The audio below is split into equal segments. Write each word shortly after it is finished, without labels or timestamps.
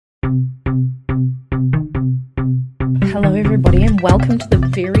Hello everybody and welcome to the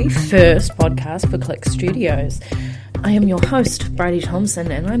very first podcast for Click Studios. I am your host, Bridie Thompson,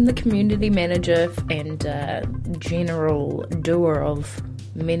 and I'm the community manager and general doer of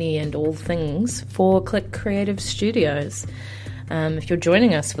many and all things for Click Creative Studios. If you're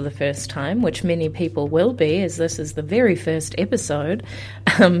joining us for the first time, which many people will be, as this is the very first episode,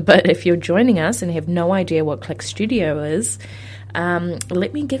 but if you're joining us and have no idea what Click Studio is,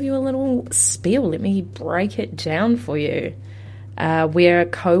 let me give you a little spiel. Let me break it down for you. We're a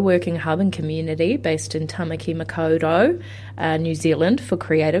co-working hub and community based in Tamaki Makaurau, New Zealand, for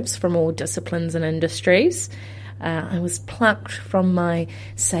creatives from all disciplines and industries. I was plucked from my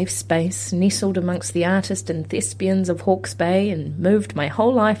safe space, nestled amongst the artists and thespians of Hawke's Bay, and moved my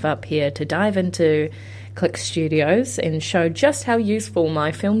whole life up here to dive into Click Studios and show just how useful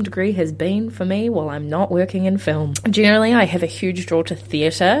my film degree has been for me while I'm not working in film. Generally, I have a huge draw to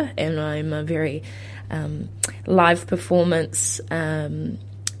theatre, and I'm a very live performance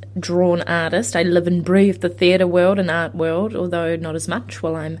drawn artist. I live and breathe the theatre world and art world, although not as much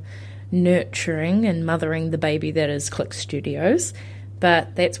while I'm nurturing and mothering the baby that is Click Studios.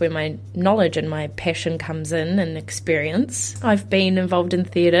 But that's where my knowledge and my passion comes in and experience. I've been involved in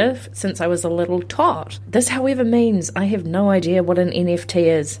theatre since I was a little tot. This, however, means I have no idea what an NFT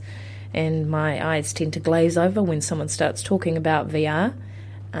is, and my eyes tend to glaze over when someone starts talking about VR.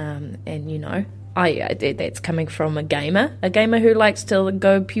 And you know, that's coming from a gamer who likes to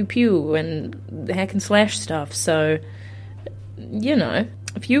go pew pew and hack and slash stuff. So, you know,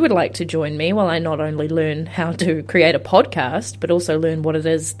 if you would like to join me while I not only learn how to create a podcast, but also learn what it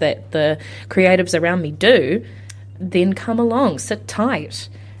is that the creatives around me do, then come along, sit tight.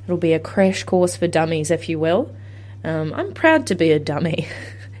 It'll be a crash course for dummies, if you will. I'm proud to be a dummy.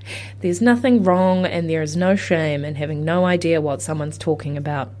 There's nothing wrong and there is no shame in having no idea what someone's talking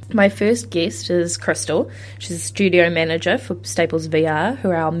about. My first guest is Krystal. She's a studio manager for Staples VR, who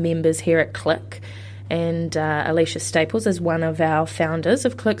are our members here at Click. And Alicia Staples is one of our founders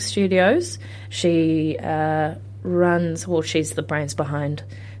of Click Studios. She she's the brains behind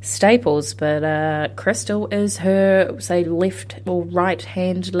Staples, but Krystal is her, say, left or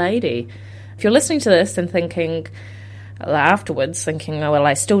right-hand lady. If you're listening to this and thinking, afterwards, oh, well,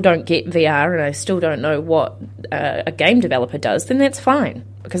 I still don't get VR and I still don't know what a game developer does, then that's fine,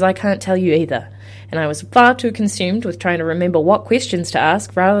 because I can't tell you either. And I was far too consumed with trying to remember what questions to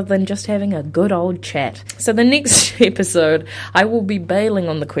ask rather than just having a good old chat. So the next episode, I will be bailing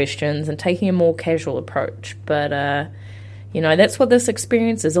on the questions and taking a more casual approach. But, you know, that's what this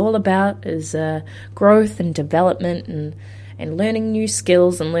experience is all about, is growth and development and learning new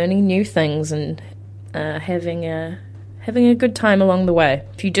skills and learning new things and having a good time along the way.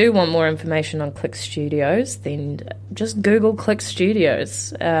 If you do want more information on Click Studios, then just Google Click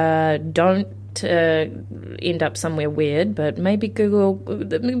Studios. Don't end up somewhere weird, but maybe give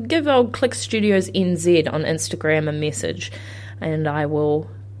old Click Studios NZ on Instagram a message, and I'll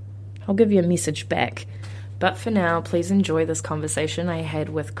give you a message back. But for now, please enjoy this conversation I had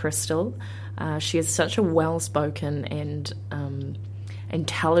with Krystal. She is such a well-spoken and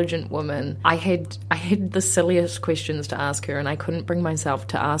intelligent woman. I had the silliest questions to ask her, and I couldn't bring myself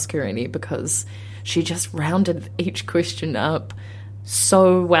to ask her any because she just rounded each question up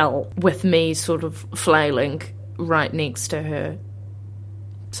so well, with me sort of flailing right next to her.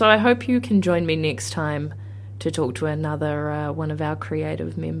 So I hope you can join me next time to talk to another one of our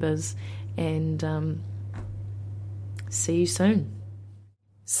creative members, and see you soon.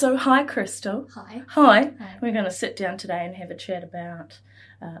 So hi, Krystal. Hi. We're going to sit down today and have a chat about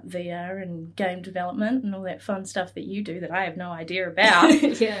VR and game development and all that fun stuff that you do that I have no idea about.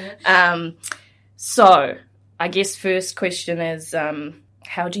 Yeah. So I guess first question is,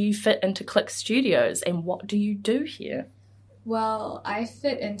 how do you fit into Click Studios and what do you do here? Well, I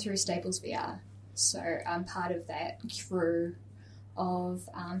fit in through Staples VR. So I'm part of that crew of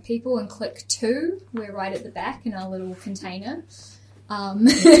people in Click 2. We're right at the back in our little container.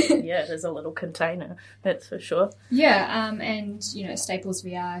 Yeah, there's a little container, that's for sure. Yeah, and, you know, Staples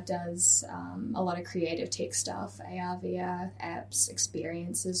VR does a lot of creative tech stuff, AR, VR, apps,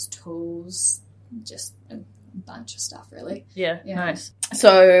 experiences, tools, just a bunch of stuff, really. Yeah, nice.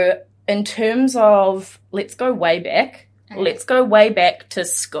 So in terms of, let's go way back. Okay. Let's go way back to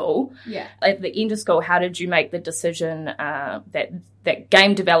school. Yeah. At the end of school, how did you make the decision that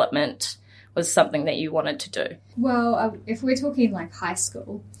game development was something that you wanted to do? Well, if we're talking like high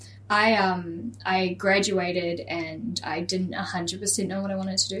school, I graduated and I didn't 100% know what I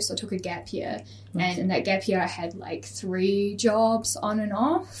wanted to do, so I took a gap year. And in that gap year, I had like 3 jobs on and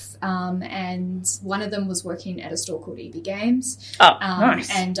off, and one of them was working at a store called EB Games. Oh,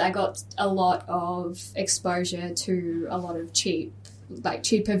 nice. And I got a lot of exposure to a lot of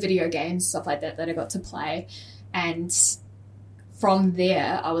cheaper video games, stuff like that I got to play. And from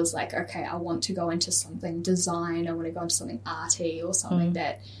there, I was like, okay, I want to go into something design. I want to go into something arty or something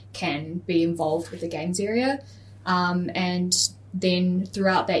that can be involved with the games area. And then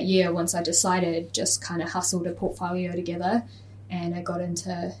throughout that year, once I decided, just kind of hustled a portfolio together, and I got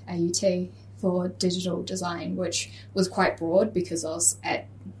into AUT for digital design, which was quite broad because I was at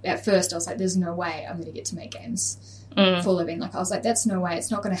first I was like, there's no way I'm going to get to make games for a living. Like, I was like, that's no way, it's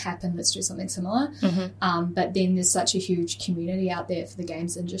not going to happen, let's do something similar. But then there's such a huge community out there for the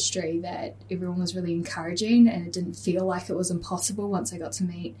games industry that everyone was really encouraging, and it didn't feel like it was impossible once I got to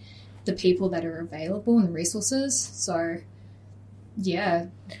meet the people that are available and the resources. So yeah.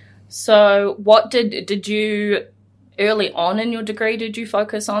 So what did you early on in your degree, did you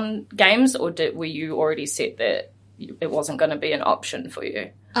focus on games, or were you already set that it wasn't going to be an option for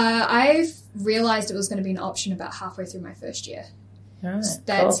you? I realised it was going to be an option about halfway through my first year. Right,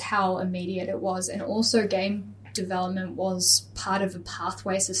 That's cool. how immediate it was. And also game development was part of a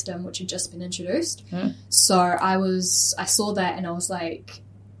pathway system which had just been introduced. So I saw that and I was like,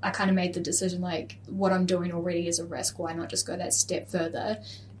 I kind of made the decision, like, what I'm doing already is a risk. Why not just go that step further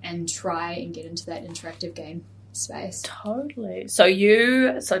and try and get into that interactive game space? Totally. So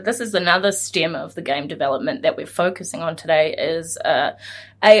this is another stem of the game development that we're focusing on today is AR,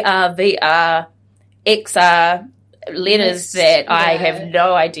 VR, XR, letters that I have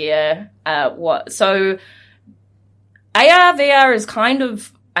no idea what. So AR, VR is kind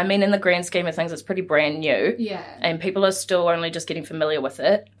of, I mean, in the grand scheme of things, it's pretty brand new. Yeah. And people are still only just getting familiar with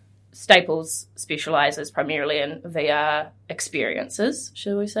it. Staples specialises primarily in VR experiences,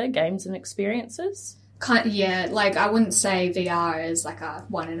 shall we say, games and experiences. Yeah, like I wouldn't say VR is like a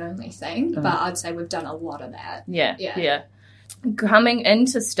one and only thing, but I'd say we've done a lot of that. Yeah. Coming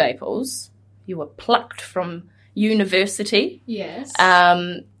into Staples, you were plucked from university. Yes.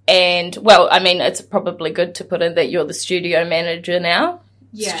 And, well, I mean, it's probably good to put in that you're the studio manager now.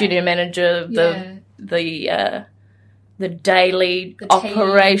 Yeah. Studio manager of the daily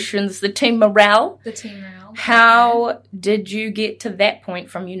operations, the team morale. The team morale. How did you get to that point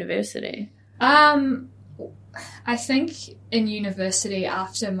from university? I think in university,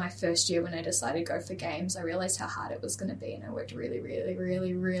 after my first year when I decided to go for games, I realised how hard it was going to be, and I worked really, really,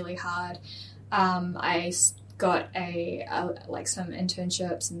 really, really hard. I got some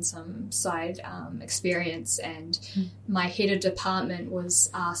internships and some side experience, and my head of department was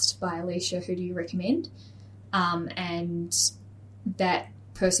asked by Alicia, who do you recommend? And that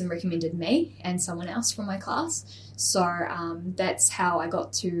person recommended me and someone else from my class. So that's how I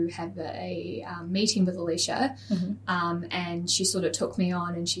got to have a meeting with Alicia. And she sort of took me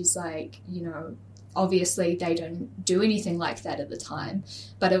on, and she's like, you know, obviously they don't do anything like that at the time,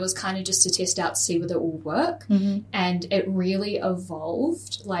 but it was kind of just to test out to see whether it would work. And it really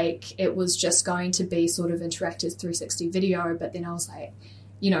evolved. Like, it was just going to be sort of interactive 360 video, but then I was like,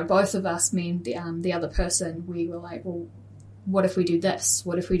 you know, both of us, me and the other person, we were like, well, what if we do this?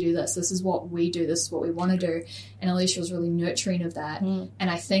 What if we do this? This is what we do. This is what we want to do. And Alicia was really nurturing of that. And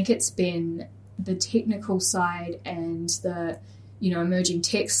I think it's been the technical side and the, you know, emerging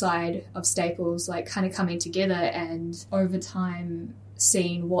tech side of Staples, like, kind of coming together, and over time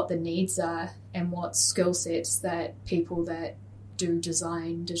seeing what the needs are and what skill sets that people that do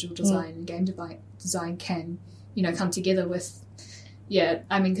design, digital design and game design can, you know, come together with. Yeah,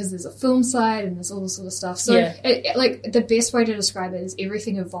 I mean, because there's a film side and there's all this sort of stuff. So, like, the best way to describe it is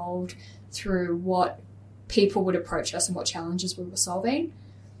everything evolved through what people would approach us and what challenges we were solving.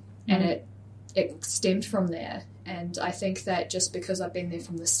 And it stemmed from there. And I think that just because I've been there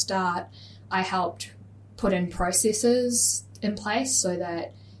from the start, I helped put in processes in place so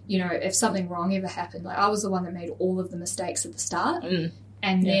that, you know, if something wrong ever happened, like, I was the one that made all of the mistakes at the start.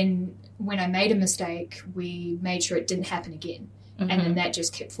 And then when I made a mistake, we made sure it didn't happen again. And then that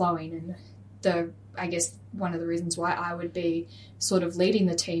just kept flowing. And I guess one of the reasons why I would be sort of leading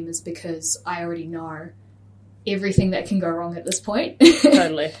the team is because I already know everything that can go wrong at this point.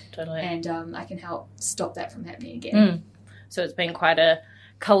 Totally. And I can help stop that from happening again. So it's been quite a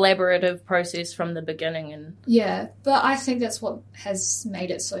collaborative process from the beginning. And yeah, but I think that's what has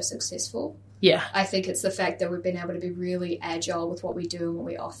made it so successful. Yeah. I think it's the fact that we've been able to be really agile with what we do and what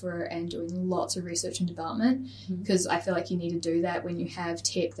we offer and doing lots of research and development, because I feel like you need to do that when you have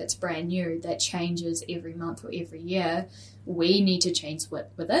tech that's brand new, that changes every month or every year. We need to change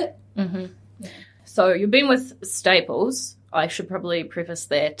with it. Mm-hmm. Yeah. So you've been with Staples. I should probably preface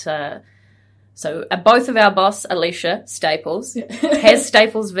that. Both of our boss, Alicia Staples, has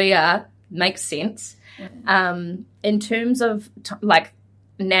Staples VR. Makes sense. In terms of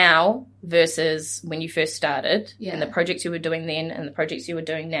now versus when you first started, and the projects you were doing then and the projects you were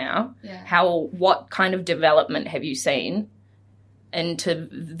doing now, what kind of development have you seen into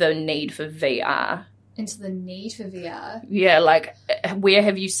the need for VR? Into the need for VR? Yeah, where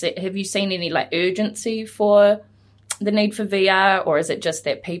have you seen any urgency for the need for VR, or is it just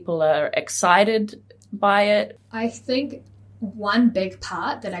that people are excited by it? I think one big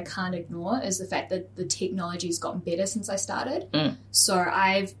part that I can't ignore is the fact that the technology's gotten better since I started. So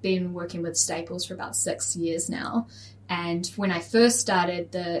I've been working with Staples for about 6 years now. And when I first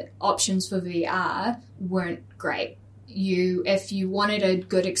started, the options for VR weren't great. If you wanted a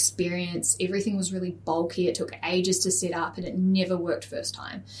good experience, everything was really bulky. It took ages to set up and it never worked first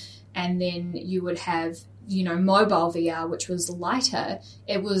time. And then you would have, mobile VR, which was lighter.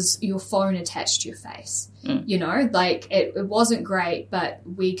 It was your phone attached to your face. It wasn't great, but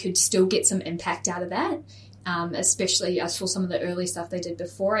we could still get some impact out of that. Especially I saw some of the early stuff they did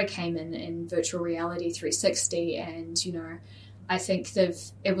before I came in virtual reality 360, and I think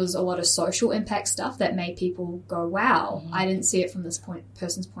it was a lot of social impact stuff that made people go, wow, I didn't see it from this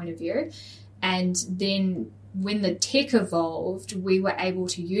person's point of view. And then when the tech evolved, we were able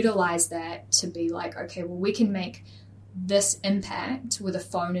to utilize that to be like, okay, well, we can make this impact with a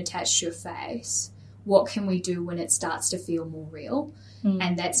phone attached to your face. What can we do when it starts to feel more real?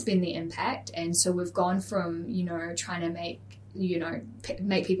 And that's been the impact. And so we've gone from, trying to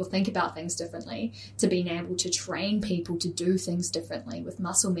make people think about things differently to being able to train people to do things differently with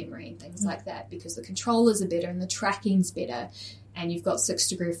muscle memory and things like that, because the controllers are better and the tracking's better, and you've got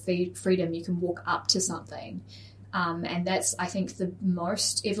 6-degree freedom. You can walk up to something. And that's, I think, the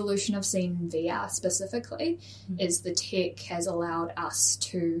most evolution I've seen in VR specifically is the tech has allowed us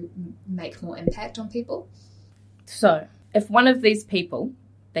to make more impact on people. So if one of these people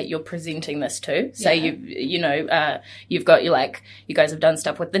that you're presenting this to, say you've got, you guys have done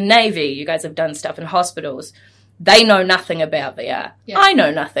stuff with the Navy, you guys have done stuff in hospitals, they know nothing about VR. Yeah. I know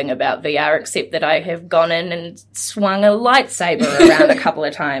nothing about VR except that I have gone in and swung a lightsaber around a couple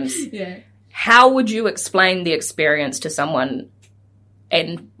of times. Yeah. How would you explain the experience to someone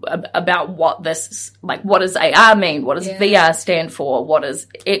and about what this, what does AR mean? What does VR stand for? What does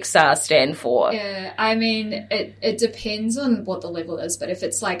XR stand for? Yeah, I mean, it depends on what the level is, but if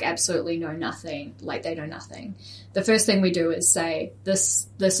it's absolutely know nothing, they know nothing, the first thing we do is say, this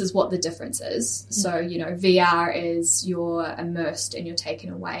is what the difference is. So, VR is you're immersed and you're taken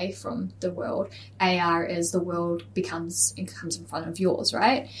away from the world. AR is the world comes in front of yours,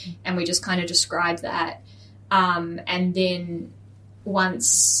 right? And we just kind of describe that. And then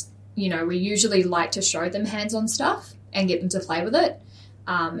once, we usually like to show them hands-on stuff and get them to play with it,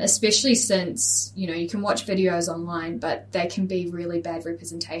 especially since, you can watch videos online, but they can be really bad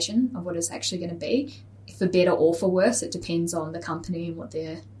representation of what it's actually going to be, for better or for worse. It depends on the company and what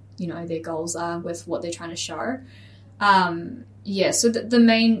their goals are with what they're trying to show. So the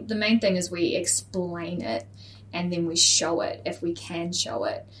main thing is we explain it and then we show it if we can show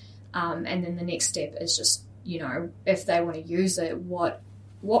it. And then the next step is just, if they want to use it, what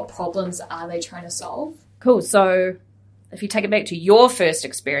problems are they trying to solve? Cool. So if you take it back to your first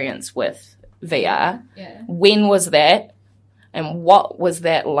experience with VR, when was that and what was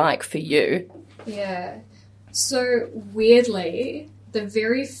that like for you? Yeah. So weirdly, the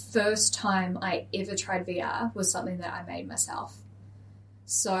very first time I ever tried VR was something that I made myself.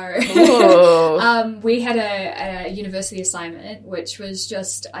 So we had a university assignment, which was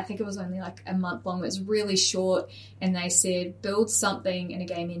just, I think it was only a month long. It was really short. And they said, build something in a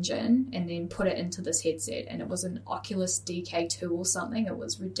game engine and then put it into this headset. And it was an Oculus DK2 or something. It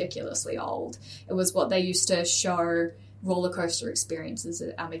was ridiculously old. It was what they used to show roller coaster experiences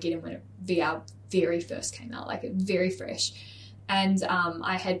at Armageddon when VR very first came out, very fresh. And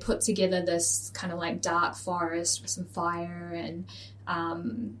I had put together this kind of dark forest with some fire, and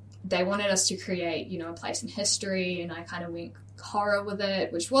they wanted us to create, a place in history, and I kind of went horror with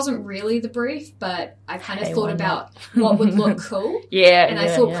it, which wasn't really the brief, but I kind of thought about what would look cool.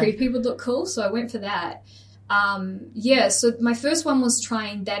 I thought creepy would look cool, so I went for that. So my first one was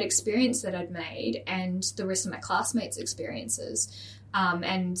trying that experience that I'd made and the rest of my classmates' experiences.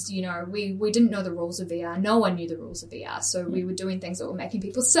 And, you know, we didn't know the rules of VR. No one knew the rules of VR. So we were doing things that were making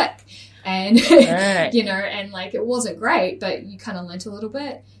people sick. And, right. you know, and like it wasn't great, but you kind of learnt a little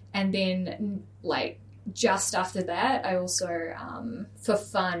bit. And then like just after that, I also, for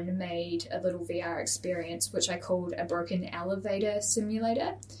fun, made a little VR experience, which I called a broken elevator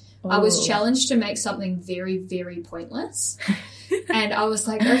simulator. Ooh. I was challenged to make something very, very pointless. And I was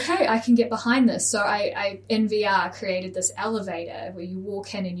like, okay, I can get behind this. So I in VR created this elevator where you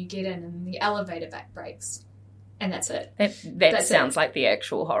walk in and you get in and the elevator back breaks. And that's it. That sounds like the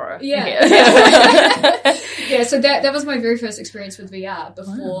actual horror. Yeah. Yeah, so that was my very first experience with VR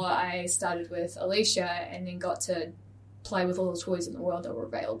before I started with Alicia and then got to play with all the toys in the world that were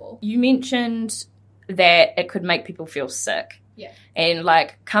available. You mentioned that it could make people feel sick. Yeah. And,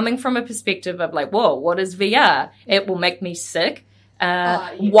 like, coming from a perspective of, like, whoa, what is VR? It will make me sick.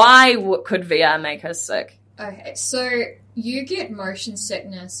 Yeah. Why could VR make us sick? Okay, so you get motion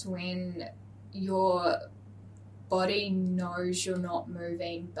sickness when your body knows you're not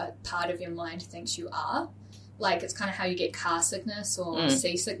moving, but part of your mind thinks you are. Like, it's kind of how you get car sickness or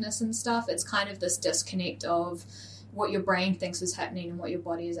seasickness and stuff. It's kind of this disconnect of what your brain thinks is happening and what your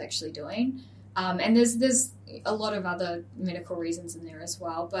body is actually doing. And there's a lot of other medical reasons in there as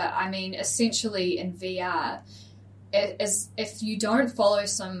well. But, I mean, essentially in VR, if you don't follow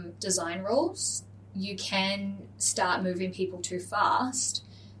some design rules, you can start moving people too fast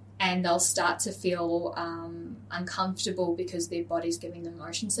and they'll start to feel uncomfortable because their body's giving them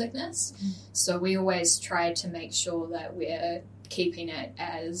motion sickness. So we always try to make sure that we're keeping it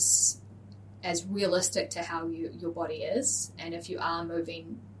as realistic to how your body is. And if you are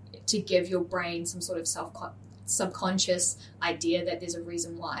moving, to give your brain some sort of subconscious idea that there's a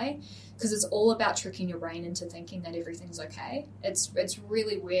reason why, because it's all about tricking your brain into thinking that everything's okay. It's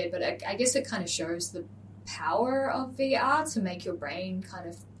really weird, but I guess it kind of shows the power of VR to make your brain kind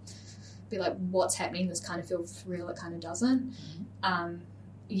of be like, what's happening? This kind of feels real. It kind of doesn't.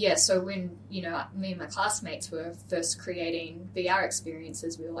 Yeah, so when, you know, me and my classmates were first creating VR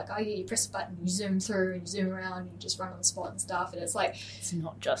experiences, we were like, oh yeah, you press a button, you zoom through and you zoom around and you just run on the spot and stuff. And it's like, it's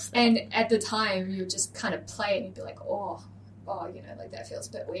not just that. And at the time you would just kind of play and you'd be like, oh, you know, like that feels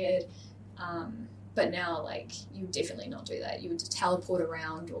a bit weird. But now, like, you would definitely not do that. You would just teleport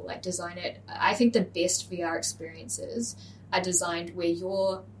around or like design it. I think the best VR experiences are designed where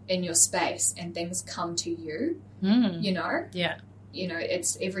you're in your space and things come to you, you know? Yeah. You know,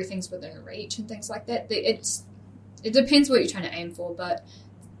 it's everything's within reach and things like that. It depends what you're trying to aim for, but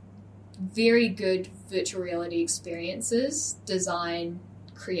very good virtual reality experiences design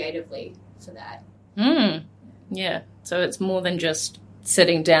creatively for that. Yeah. So it's more than just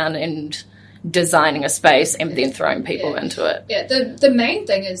sitting down and designing a space and then throwing people into it. Yeah. The main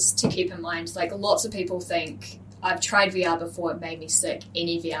thing is to keep in mind, like, lots of people think, I've tried VR before, it made me sick.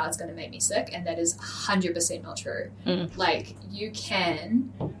 Any VR is going to make me sick, and that is 100% not true. Like, you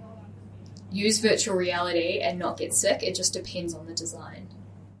can use virtual reality and not get sick. It just depends on the design.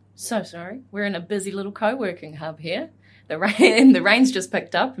 So sorry. We're in a busy little co-working hub here. The rain's just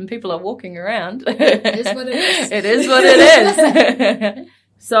picked up and people are walking around. It is what it is. It is what it is.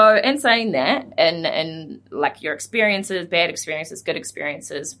 So, in saying that, and like your experiences, bad experiences, good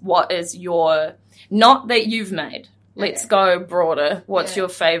experiences, what is your, not that you've made, let's go broader, what's your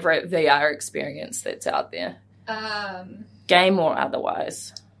favourite VR experience that's out there? Game or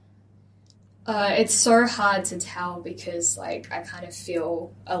otherwise? It's so hard to tell because, like, I kind of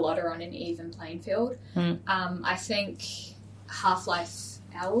feel a lot are on an even playing field. I think Half-Life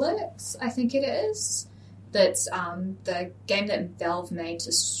Alyx, I think it is. That's the game that Valve made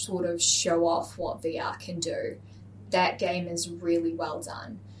to sort of show off what VR can do. That game is really well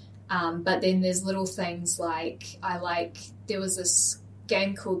done. But then there's little things like, there was this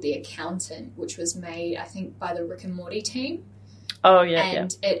game called The Accountant, which was made, I think, by the Rick and Morty team. Oh, yeah,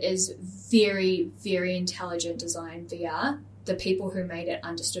 and it is very, very intelligent design VR. The people who made it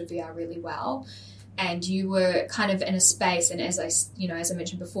understood VR really well. And you were kind of in a space, and as I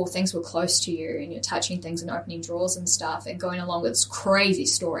mentioned before, things were close to you, and you're touching things and opening drawers and stuff and going along with this crazy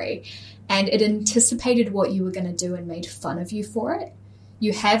story. And it anticipated what you were going to do and made fun of you for it.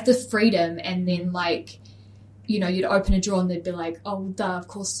 You have the freedom, and then, like, you know, you'd open a drawer and they'd be like, oh, duh, of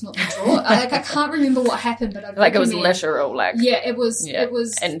course it's not the drawer. I can't remember what happened, but it was literal, like. Yeah, it was.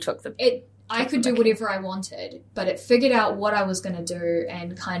 And took the... I could do whatever I wanted, but it figured out what I was going to do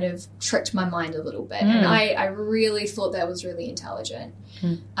and kind of tricked my mind a little bit. And I really thought that was really intelligent.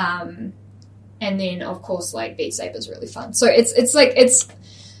 And then, of course, like, Beat Saber is really fun. So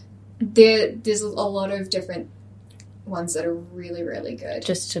there's a lot of different ones that are really, really good.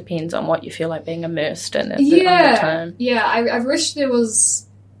 Just depends on what you feel like being immersed in at the time. Yeah, I wish there was...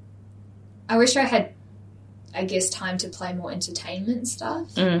 I wish I had, I guess, time to play more entertainment stuff.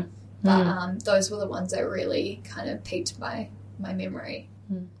 But those were the ones that really kind of piqued my memory.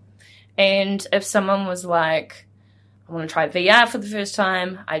 And if someone was like, I want to try VR for the first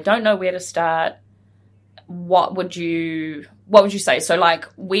time, I don't know where to start, what would you say? So, like,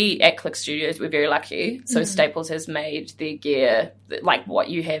 we at Click Studios, we're very lucky. So Staples has made their gear, like what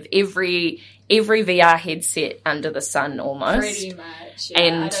you have, every VR headset under the sun almost. Pretty much, yeah.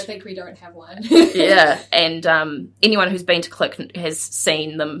 And I don't think we don't have one. Yeah, and anyone who's been to Click has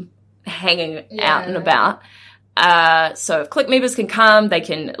seen them hanging out and about. So if Click members can come, they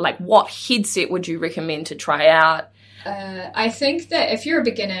can, like, what headset would you recommend to try out? I think that if you're a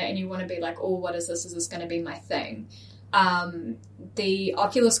beginner and you want to be like, oh, what is this? Is this going to be my thing? The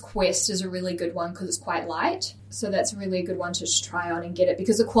Oculus Quest is a really good one because it's quite light. So that's really a good one to just try on and get it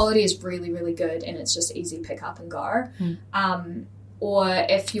because the quality is really, really good and it's just easy pick up and go. Or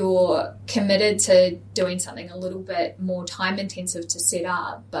if you're committed to doing something a little bit more time intensive to set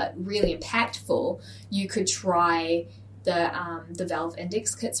up but really impactful, you could try the Valve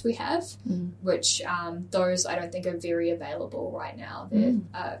Index kits we have, which those I don't think are very available right now.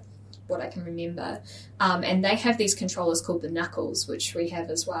 They're what I can remember. And they have these controllers called the Knuckles, which we have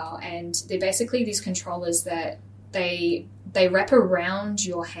as well. And they're basically these controllers that they wrap around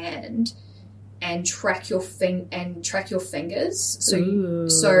your hand and track your fingers. So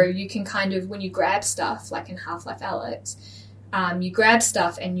you can kind of, when you grab stuff, like in Half-Life Alyx, you grab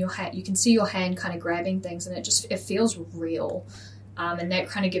stuff and you can see your hand kind of grabbing things, and it feels real, and that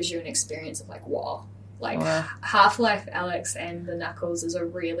kind of gives you an experience of like, wow. Half-Life Alyx and the Knuckles is a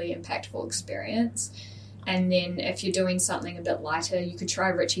really impactful experience. And then if you're doing something a bit lighter, you could try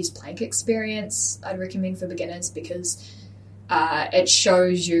Richie's Plank experience. I'd recommend for beginners because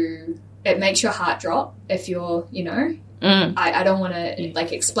it makes your heart drop if you're, I don't want to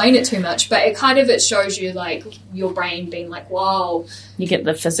like explain it too much, but it shows you like your brain being like, wow. You get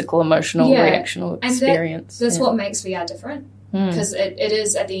the physical, emotional, reactional experience. That's what makes VR different. Because it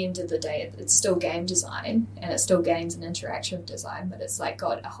is, at the end of the day, it's still game design and it's still games and interactive design, but it's like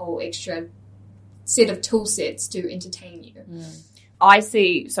got a whole extra set of tool sets to entertain you. I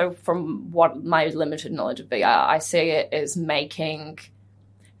see, so from what my limited knowledge of VR, I see it as making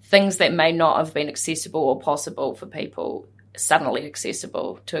things that may not have been accessible or possible for people suddenly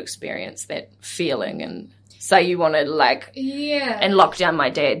accessible to experience that feeling. And say you wanted, like, in lockdown, my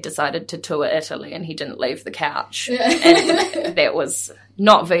dad decided to tour Italy and he didn't leave the couch. And that was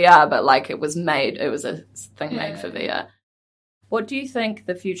not VR, but like it was a thing made for VR. What do you think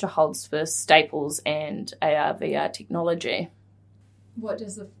the future holds for Staples and AR VR technology? What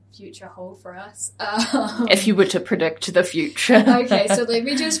does the future hold for us? If you were to predict the future. Okay, so let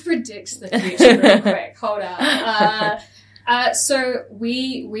me just predict the future real quick. Hold up. So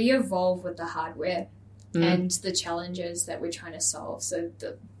we evolve with the hardware and the challenges that we're trying to solve. So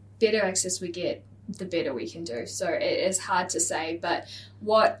the better access we get, the better we can do. So it is hard to say, but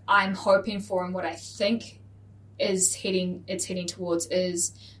what I'm hoping for and what I think it's heading towards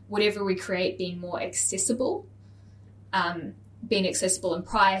is whatever we create being more accessible, being accessible in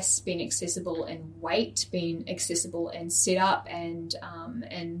price, being accessible in weight, being accessible in setup and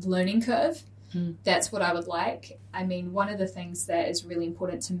learning curve. That's what I would like. I mean, one of the things that is really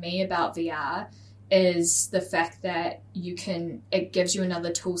important to me about VR is the fact that it gives you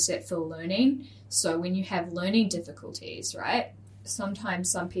another tool set for learning. So when you have learning difficulties, right? Sometimes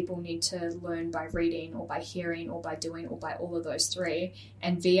some people need to learn by reading or by hearing or by doing or by all of those three.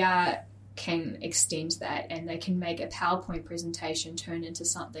 And VR can extend that, and they can make a PowerPoint presentation turn into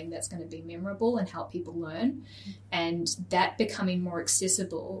something that's going to be memorable and help people learn. And that becoming more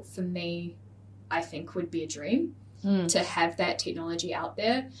accessible for me, I think would be a dream to have that technology out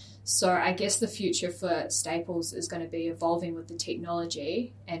there. So I guess the future for Staples is going to be evolving with the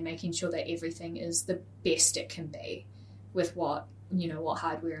technology and making sure that everything is the best it can be with what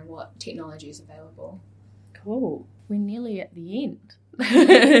hardware and what technology is available. Cool. We're nearly at the end.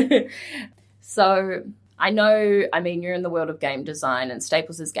 So I know, you're in the world of game design and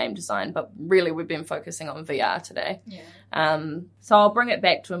Staples is game design, but really we've been focusing on VR today. Yeah. So I'll bring it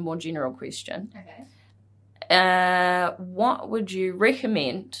back to a more general question. Okay. What would you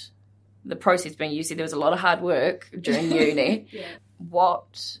recommend the process being? You said there was a lot of hard work during uni. Yeah.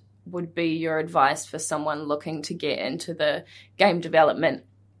 What would be your advice for someone looking to get into the game development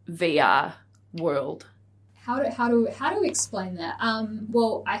VR world? How to explain that?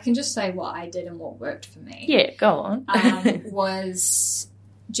 Well, I can just say what I did and what worked for me. Yeah, go on. Was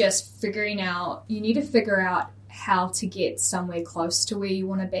just figuring out, you need to figure out how to get somewhere close to where you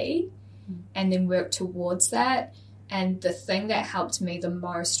want to be and then work towards that. And the thing that helped me the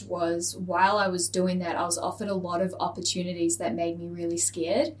most was while I was doing that, I was offered a lot of opportunities that made me really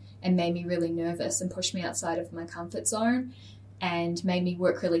scared and made me really nervous and pushed me outside of my comfort zone and made me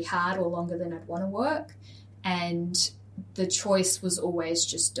work really hard or longer than I'd want to work. And the choice was always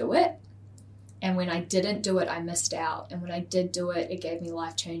just do it. And when I didn't do it, I missed out. And when I did do it, it gave me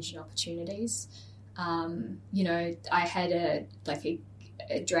life-changing opportunities. You know, I had a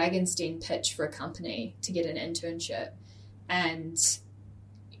Dragon's Den pitch for a company to get an internship, and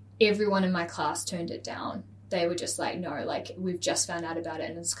everyone in my class turned it down. They were just like, no, like, we've just found out about it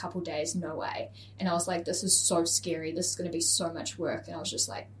and it's a couple days, no way. And I was like, this is so scary, this is going to be so much work. And I was just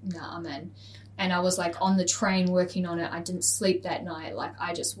like, nah, I'm in. And I was like on the train working on it. I didn't sleep that night. Like,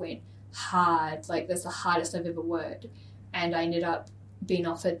 I just went hard. Like, that's the hardest I've ever worked. And I ended up being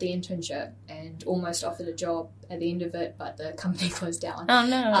offered the internship and almost offered a job at the end of it, but the company closed down. Oh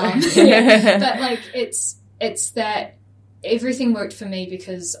no. But like, it's that everything worked for me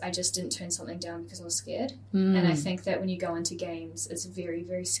because I just didn't turn something down because I was scared. And I think that when you go into games, it's very,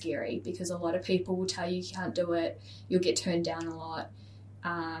 very scary because a lot of people will tell you can't do it. You'll get turned down a lot.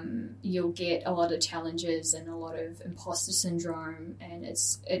 You'll get a lot of challenges and a lot of imposter syndrome, and it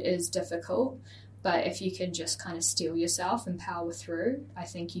is difficult. But if you can just kind of steel yourself and power through, I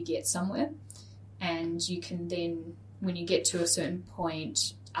think you get somewhere. And you can then, when you get to a certain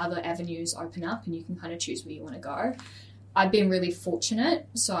point, other avenues open up and you can kind of choose where you want to go. I've been really fortunate,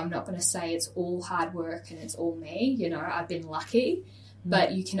 so I'm not going to say it's all hard work and it's all me. You know, I've been lucky,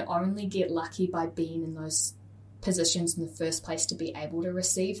 but you can only get lucky by being in those positions in the first place to be able to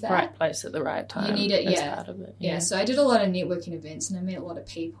receive that. Right place at the right time. You need it, That's yeah. part of it. Yeah, so I did a lot of networking events and I met a lot of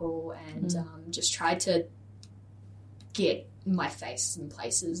people and just tried to get my face in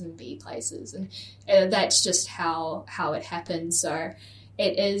places and be places, and that's just how it happens. So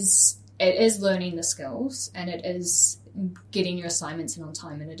it is learning the skills, and it is getting your assignments in on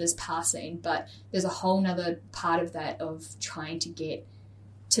time, and it is passing, but there's a whole nother part of that of trying to get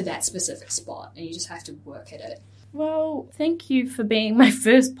to that specific spot, and you just have to work at it. Well, thank you for being my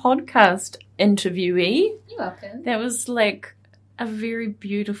first podcast interviewee. You're welcome. That was like a very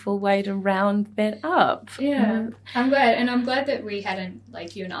beautiful way to round that up. Yeah, I'm glad, and I'm glad that we hadn't,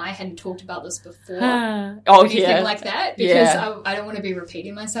 like, you and I hadn't talked about this before. Anything like that, because I don't want to be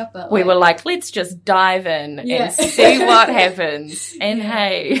repeating myself, but we were like, let's just dive in and see what happens. And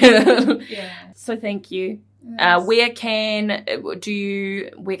hey, so thank you. Where can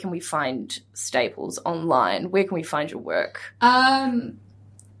we find Staples online? Where can we find your work?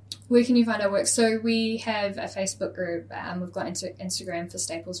 Where can you find our work? So we have a Facebook group. We've got Instagram for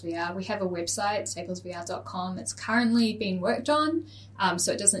Staples VR. We have a website, staplesvr.com. It's currently being worked on,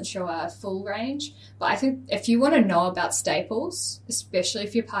 so it doesn't show our full range. But I think if you want to know about Staples, especially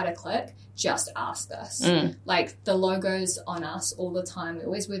if you're part of Click, just ask us. Like, the logo's on us all the time. We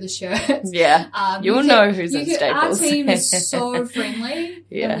always wear the shirts. Yeah, you'll know who's in Staples. Our team is so friendly,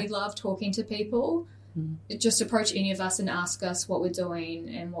 and we love talking to people. Just approach any of us and ask us what we're doing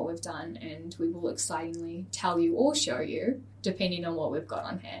and what we've done, and we will excitingly tell you or show you, depending on what we've got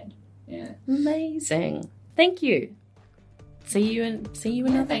on hand. Yeah, amazing. Thank you. See you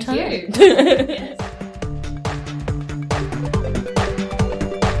another time. Thank you. Yes.